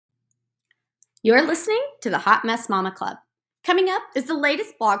You're listening to the Hot Mess Mama Club. Coming up is the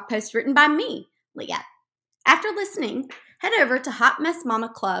latest blog post written by me, Leah. After listening, head over to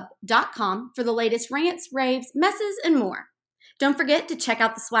hotmessmamaclub.com for the latest rants, raves, messes, and more. Don't forget to check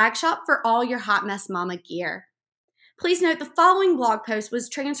out the swag shop for all your Hot Mess Mama gear. Please note the following blog post was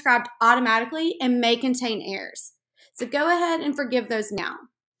transcribed automatically and may contain errors. So go ahead and forgive those now.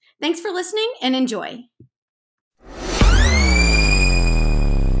 Thanks for listening and enjoy.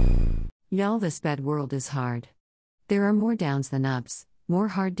 Y'all, the sped world is hard. There are more downs than ups, more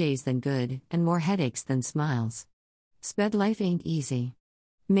hard days than good, and more headaches than smiles. Sped life ain't easy.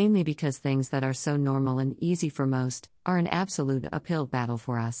 Mainly because things that are so normal and easy for most are an absolute uphill battle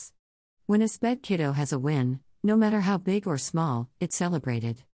for us. When a sped kiddo has a win, no matter how big or small, it's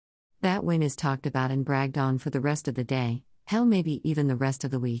celebrated. That win is talked about and bragged on for the rest of the day, hell, maybe even the rest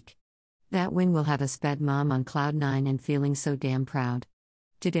of the week. That win will have a sped mom on cloud 9 and feeling so damn proud.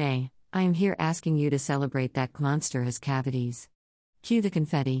 Today, I am here asking you to celebrate that monster has cavities. Cue the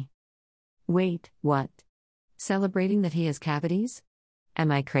confetti. Wait, what? Celebrating that he has cavities?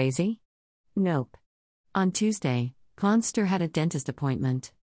 Am I crazy? Nope. On Tuesday, Monster had a dentist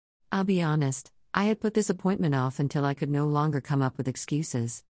appointment. I'll be honest, I had put this appointment off until I could no longer come up with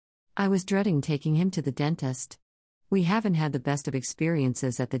excuses. I was dreading taking him to the dentist. We haven't had the best of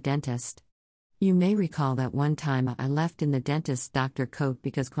experiences at the dentist. You may recall that one time I left in the dentist's doctor coat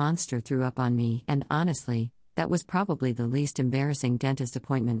because Monster threw up on me, and honestly, that was probably the least embarrassing dentist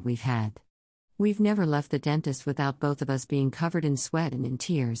appointment we've had. We've never left the dentist without both of us being covered in sweat and in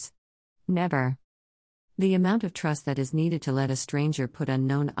tears. Never. The amount of trust that is needed to let a stranger put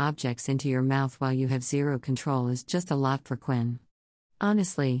unknown objects into your mouth while you have zero control is just a lot for Quinn.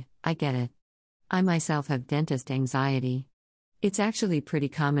 Honestly, I get it. I myself have dentist anxiety. It's actually pretty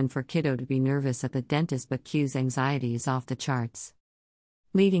common for kiddo to be nervous at the dentist, but Q's anxiety is off the charts.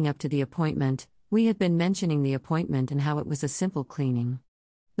 Leading up to the appointment, we had been mentioning the appointment and how it was a simple cleaning.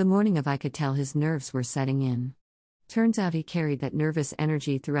 The morning of, I could tell his nerves were setting in. Turns out he carried that nervous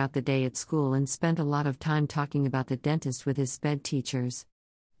energy throughout the day at school and spent a lot of time talking about the dentist with his sped teachers.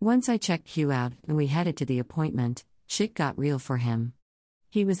 Once I checked Q out and we headed to the appointment, shit got real for him.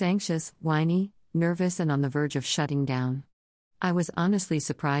 He was anxious, whiny, nervous, and on the verge of shutting down. I was honestly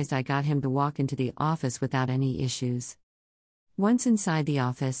surprised I got him to walk into the office without any issues. Once inside the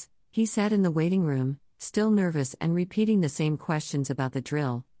office, he sat in the waiting room, still nervous and repeating the same questions about the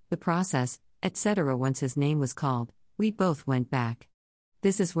drill, the process, etc. Once his name was called, we both went back.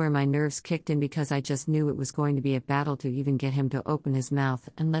 This is where my nerves kicked in because I just knew it was going to be a battle to even get him to open his mouth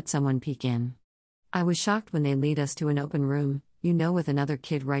and let someone peek in. I was shocked when they lead us to an open room, with another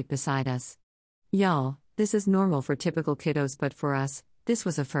kid right beside us. Y'all, this is normal for typical kiddos, but for us, this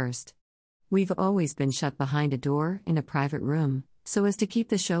was a first. We've always been shut behind a door in a private room, so as to keep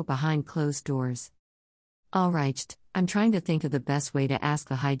the show behind closed doors. Alright, I'm trying to think of the best way to ask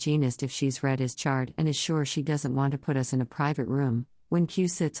the hygienist if she's read his chart and is sure she doesn't want to put us in a private room, when Q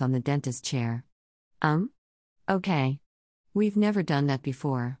sits on the dentist chair. Okay. We've never done that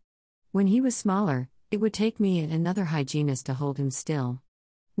before. When he was smaller, it would take me and another hygienist to hold him still.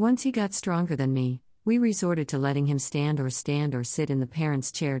 Once he got stronger than me, we resorted to letting him stand or sit in the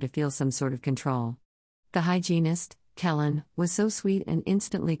parent's chair to feel some sort of control. The hygienist, Kellen, was so sweet and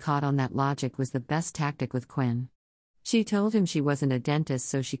instantly caught on that logic was the best tactic with Quinn. She told him she wasn't a dentist,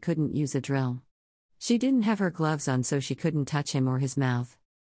 so she couldn't use a drill. She didn't have her gloves on, so she couldn't touch him or his mouth.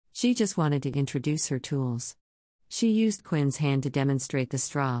 She just wanted to introduce her tools. She used Quinn's hand to demonstrate the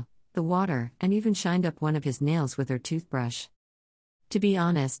straw, the water, and even shined up one of his nails with her toothbrush. To be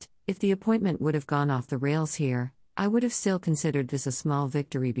honest, if the appointment would have gone off the rails here, I would have still considered this a small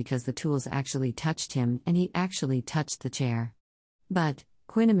victory because the tools actually touched him and he actually touched the chair. But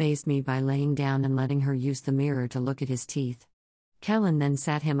Quinn amazed me by laying down and letting her use the mirror to look at his teeth. Kellen then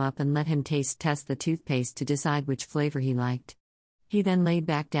sat him up and let him test the toothpaste to decide which flavor he liked. He then laid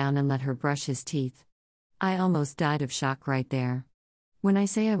back down and let her brush his teeth. I almost died of shock right there. When I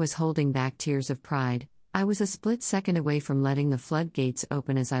say I was holding back tears of pride, I was a split second away from letting the floodgates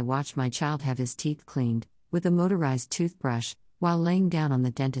open as I watched my child have his teeth cleaned, with a motorized toothbrush, while laying down on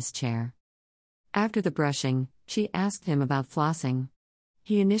the dentist chair. After the brushing, she asked him about flossing.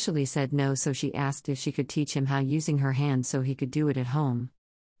 He initially said no, so she asked if she could teach him how using her hands so he could do it at home.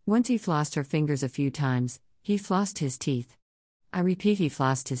 Once he flossed her fingers a few times, he flossed his teeth. I repeat, he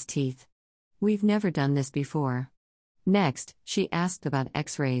flossed his teeth. We've never done this before. Next, she asked about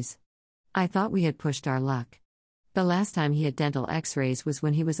x-rays. I thought we had pushed our luck. The last time he had dental x-rays was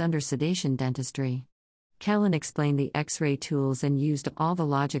when he was under sedation dentistry. Kellen explained the x-ray tools and used all the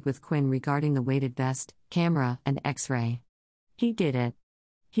logic with Quinn regarding the weighted vest, camera, and x-ray. He did it.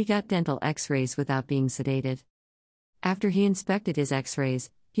 He got dental x-rays without being sedated. After he inspected his x-rays,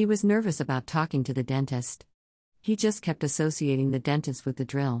 he was nervous about talking to the dentist. He just kept associating the dentist with the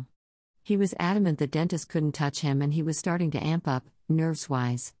drill. He was adamant the dentist couldn't touch him and he was starting to amp up,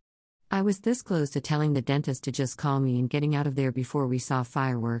 nerves-wise. I was this close to telling the dentist to just call me and getting out of there before we saw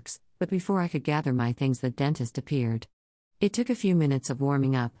fireworks, but before I could gather my things the dentist appeared. It took a few minutes of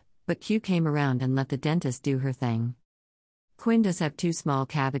warming up, but Q came around and let the dentist do her thing. Quinn does have 2 small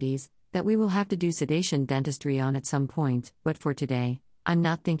cavities that we will have to do sedation dentistry on at some point, but for today, I'm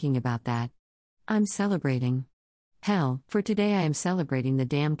not thinking about that. I'm celebrating. Hell, for today I am celebrating the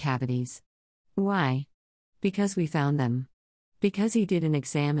damn cavities. Why? Because we found them. Because he did an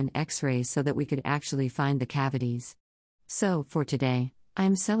exam and x-rays so that we could actually find the cavities. So, for today, I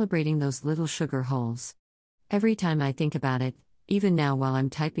am celebrating those little sugar holes. Every time I think about it, even now while I'm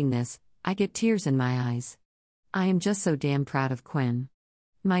typing this, I get tears in my eyes. I am just so damn proud of Quinn.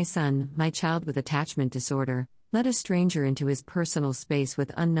 My son, my child with attachment disorder, let a stranger into his personal space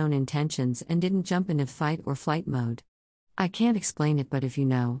with unknown intentions and didn't jump into fight or flight mode. I can't explain it, but if you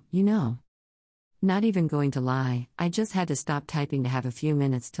know, you know. Not even going to lie, I just had to stop typing to have a few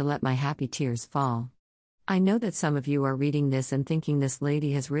minutes to let my happy tears fall. I know that some of you are reading this and thinking this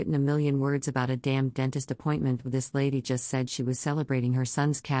lady has written a million words about a damn dentist appointment. This lady just said she was celebrating her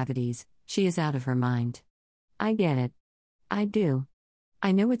son's cavities. She is out of her mind. I get it. I do.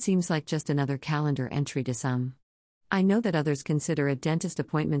 I know it seems like just another calendar entry to some. I know that others consider a dentist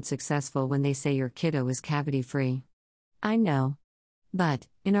appointment successful when they say your kiddo is cavity-free. I know. But,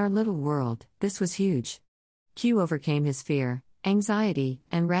 in our little world, this was huge. Q overcame his fear, anxiety,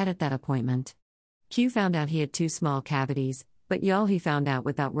 and ran at that appointment. Q found out he had 2 small cavities, but y'all, he found out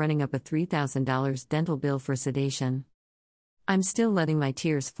without running up a $3,000 dental bill for sedation. I'm still letting my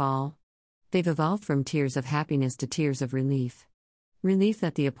tears fall. They've evolved from tears of happiness to tears of relief. Relief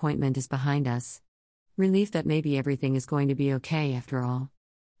that the appointment is behind us. Relief that maybe everything is going to be okay after all.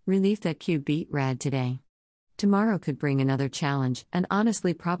 Relief that Q beat Rad today. Tomorrow could bring another challenge, and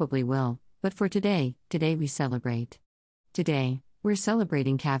honestly probably will, but for today we celebrate. Today, we're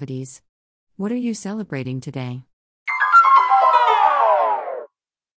celebrating cavities. What are you celebrating today?